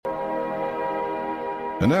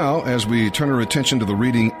And now, as we turn our attention to the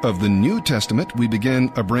reading of the New Testament, we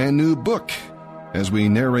begin a brand new book. As we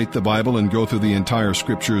narrate the Bible and go through the entire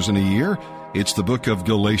scriptures in a year, it's the book of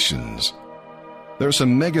Galatians. There are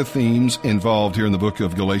some mega themes involved here in the book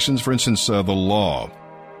of Galatians. For instance, the law.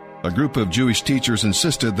 A group of Jewish teachers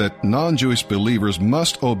insisted that non-Jewish believers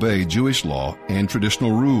must obey Jewish law and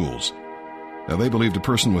traditional rules. Now, they believed a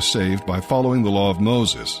person was saved by following the law of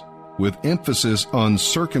Moses, with emphasis on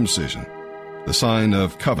circumcision, the sign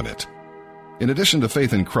of covenant. In addition to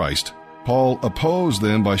faith in Christ, Paul opposed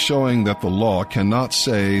them by showing that the law cannot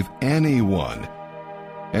save anyone.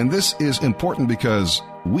 And this is important because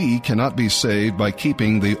we cannot be saved by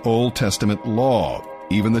keeping the Old Testament law,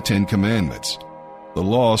 even the Ten Commandments. The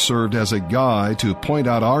law served as a guide to point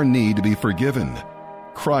out our need to be forgiven.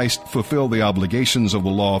 Christ fulfilled the obligations of the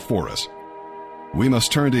law for us. We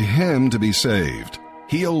must turn to Him to be saved.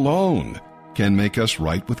 He alone can make us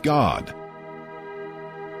right with God.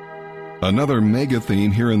 Another mega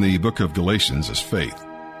theme here in the book of Galatians is faith.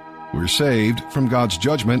 We're saved from God's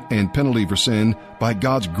judgment and penalty for sin by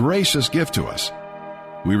God's gracious gift to us.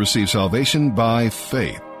 We receive salvation by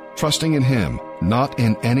faith, trusting in Him, not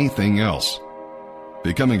in anything else.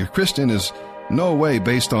 Becoming a Christian is no way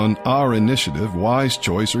based on our initiative, wise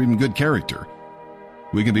choice, or even good character.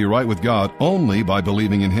 We can be right with God only by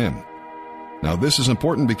believing in Him. Now, this is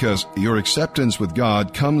important because your acceptance with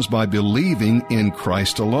God comes by believing in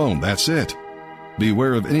Christ alone. That's it.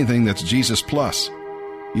 Beware of anything that's Jesus plus.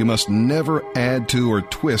 You must never add to or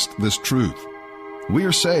twist this truth. We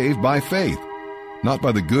are saved by faith, not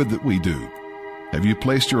by the good that we do. Have you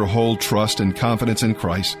placed your whole trust and confidence in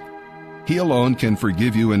Christ? He alone can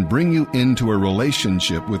forgive you and bring you into a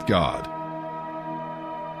relationship with God.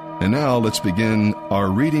 And now let's begin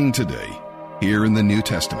our reading today here in the New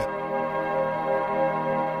Testament.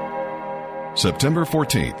 September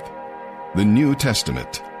 14th, the New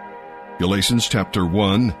Testament. Galatians chapter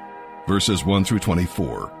 1, verses 1 through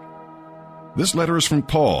 24. This letter is from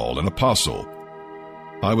Paul, an apostle.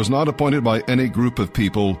 I was not appointed by any group of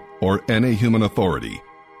people or any human authority,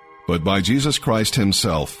 but by Jesus Christ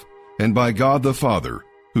Himself and by God the Father,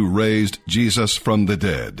 who raised Jesus from the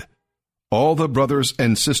dead. All the brothers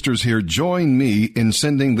and sisters here join me in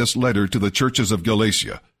sending this letter to the churches of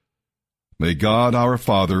Galatia. May God our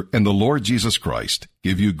Father and the Lord Jesus Christ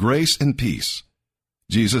give you grace and peace.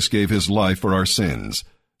 Jesus gave His life for our sins,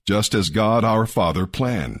 just as God our Father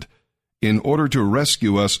planned, in order to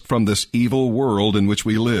rescue us from this evil world in which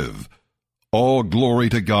we live. All glory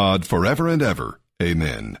to God forever and ever.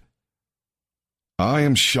 Amen. I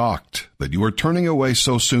am shocked that you are turning away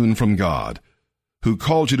so soon from God, who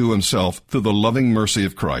called you to Himself through the loving mercy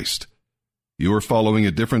of Christ. You are following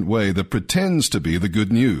a different way that pretends to be the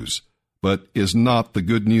good news, but is not the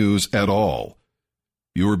good news at all.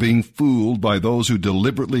 You are being fooled by those who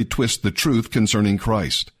deliberately twist the truth concerning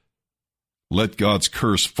Christ. Let God's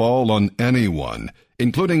curse fall on anyone,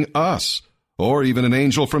 including us, or even an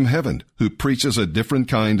angel from heaven who preaches a different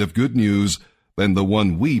kind of good news than the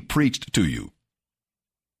one we preached to you.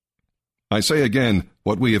 I say again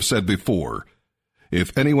what we have said before.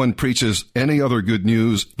 If anyone preaches any other good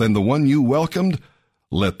news than the one you welcomed,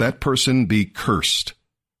 let that person be cursed.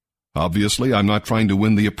 Obviously, I'm not trying to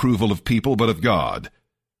win the approval of people, but of God.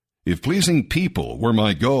 If pleasing people were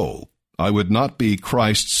my goal, I would not be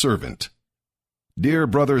Christ's servant. Dear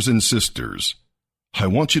brothers and sisters, I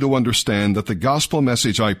want you to understand that the gospel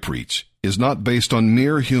message I preach is not based on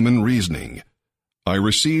mere human reasoning. I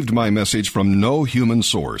received my message from no human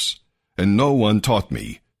source, and no one taught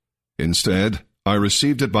me. Instead, I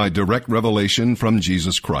received it by direct revelation from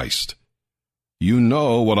Jesus Christ. You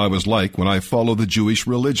know what I was like when I followed the Jewish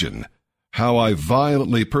religion, how I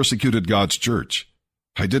violently persecuted God's church.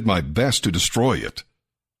 I did my best to destroy it.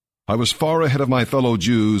 I was far ahead of my fellow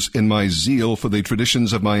Jews in my zeal for the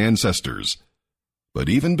traditions of my ancestors. But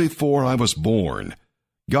even before I was born,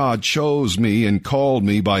 God chose me and called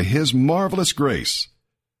me by His marvelous grace.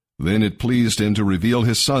 Then it pleased Him to reveal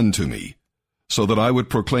His Son to me, so that I would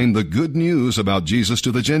proclaim the good news about Jesus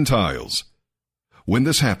to the Gentiles. When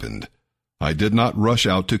this happened, I did not rush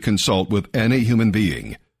out to consult with any human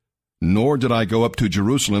being, nor did I go up to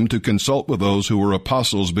Jerusalem to consult with those who were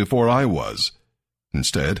apostles before I was.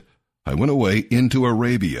 Instead, I went away into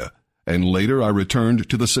Arabia, and later I returned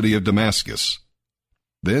to the city of Damascus.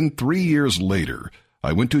 Then 3 years later,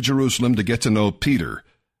 I went to Jerusalem to get to know Peter,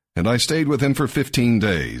 and I stayed with him for 15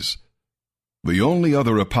 days. The only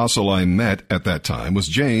other apostle I met at that time was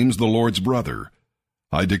James, the Lord's brother.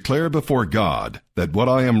 I declare before God that what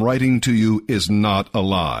I am writing to you is not a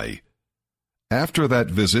lie. After that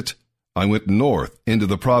visit, I went north into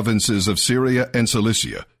the provinces of Syria and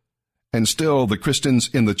Cilicia, and still the Christians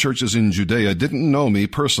in the churches in Judea didn't know me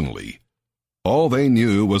personally. All they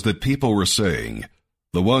knew was that people were saying,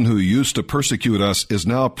 "The one who used to persecute us is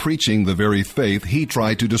now preaching the very faith he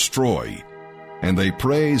tried to destroy." And they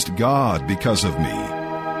praised God because of me.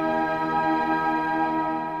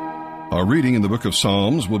 Our reading in the book of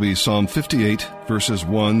Psalms will be Psalm 58, verses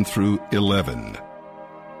 1 through 11.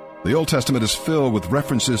 The Old Testament is filled with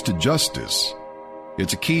references to justice.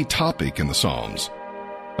 It's a key topic in the Psalms.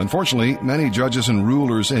 Unfortunately, many judges and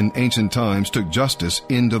rulers in ancient times took justice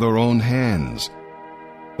into their own hands.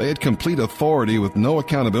 They had complete authority with no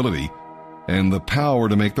accountability and the power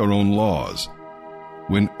to make their own laws.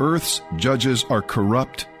 When earth's judges are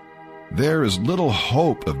corrupt, there is little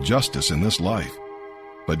hope of justice in this life.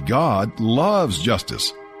 But God loves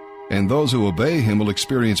justice, and those who obey Him will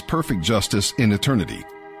experience perfect justice in eternity.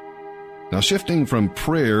 Now, shifting from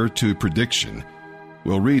prayer to prediction,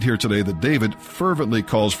 we'll read here today that David fervently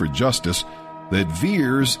calls for justice that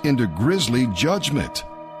veers into grisly judgment.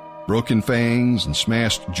 Broken fangs and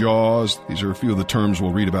smashed jaws, these are a few of the terms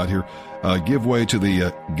we'll read about here, give way to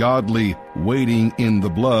the godly wading in the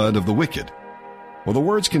blood of the wicked. Well, the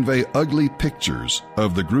words convey ugly pictures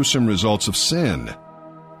of the gruesome results of sin.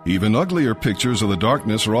 Even uglier pictures of the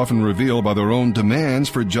darkness are often revealed by their own demands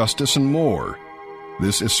for justice and more.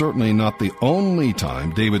 This is certainly not the only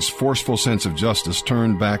time David's forceful sense of justice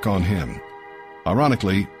turned back on him.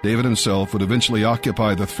 Ironically, David himself would eventually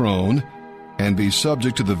occupy the throne and be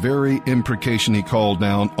subject to the very imprecation he called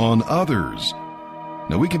down on others.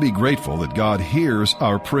 Now, we can be grateful that God hears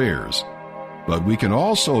our prayers, but we can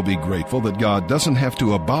also be grateful that God doesn't have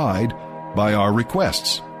to abide by our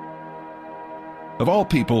requests. Of all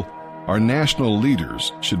people, our national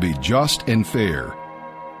leaders should be just and fair.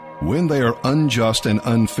 When they are unjust and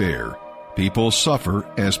unfair, people suffer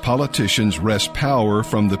as politicians wrest power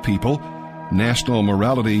from the people, national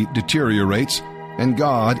morality deteriorates, and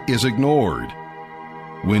God is ignored.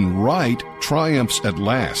 When right triumphs at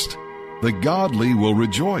last, the godly will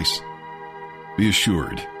rejoice. Be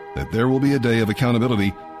assured that there will be a day of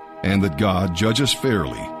accountability and that God judges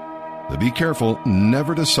fairly. But be careful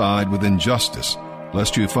never to side with injustice,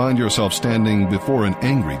 lest you find yourself standing before an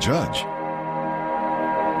angry judge.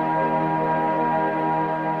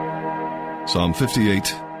 Psalm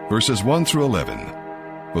 58, verses 1 through 11.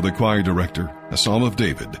 For the choir director, a psalm of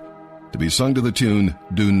David, to be sung to the tune,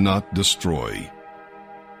 "Do Not Destroy."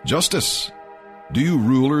 Justice. Do you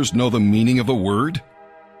rulers know the meaning of the word?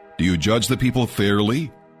 Do you judge the people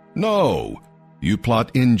fairly? No. You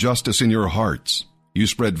plot injustice in your hearts. You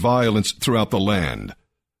spread violence throughout the land.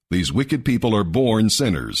 These wicked people are born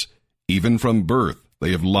sinners. Even from birth,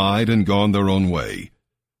 they have lied and gone their own way.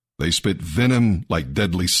 They spit venom like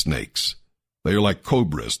deadly snakes. They are like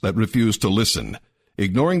cobras that refuse to listen,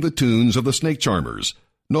 ignoring the tunes of the snake charmers,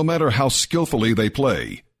 no matter how skillfully they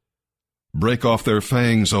play. Break off their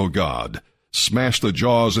fangs, O God. Smash the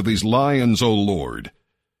jaws of these lions, O Lord.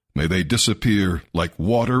 May they disappear like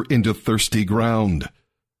water into thirsty ground.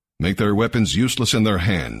 Make their weapons useless in their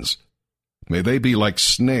hands. May they be like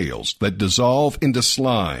snails that dissolve into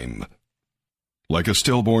slime. Like a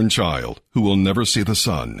stillborn child who will never see the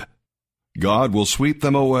sun. God will sweep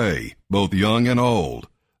them away, both young and old,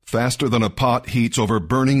 faster than a pot heats over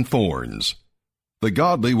burning thorns. The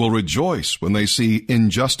godly will rejoice when they see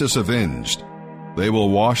injustice avenged. They will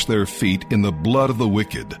wash their feet in the blood of the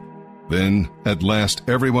wicked. Then, at last,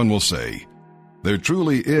 everyone will say, "There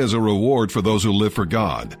truly is a reward for those who live for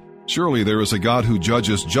God. Surely there is a God who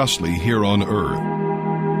judges justly here on earth."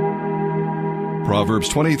 Proverbs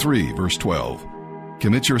 23, verse 12.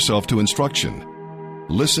 Commit yourself to instruction.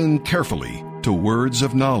 Listen carefully to words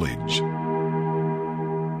of knowledge.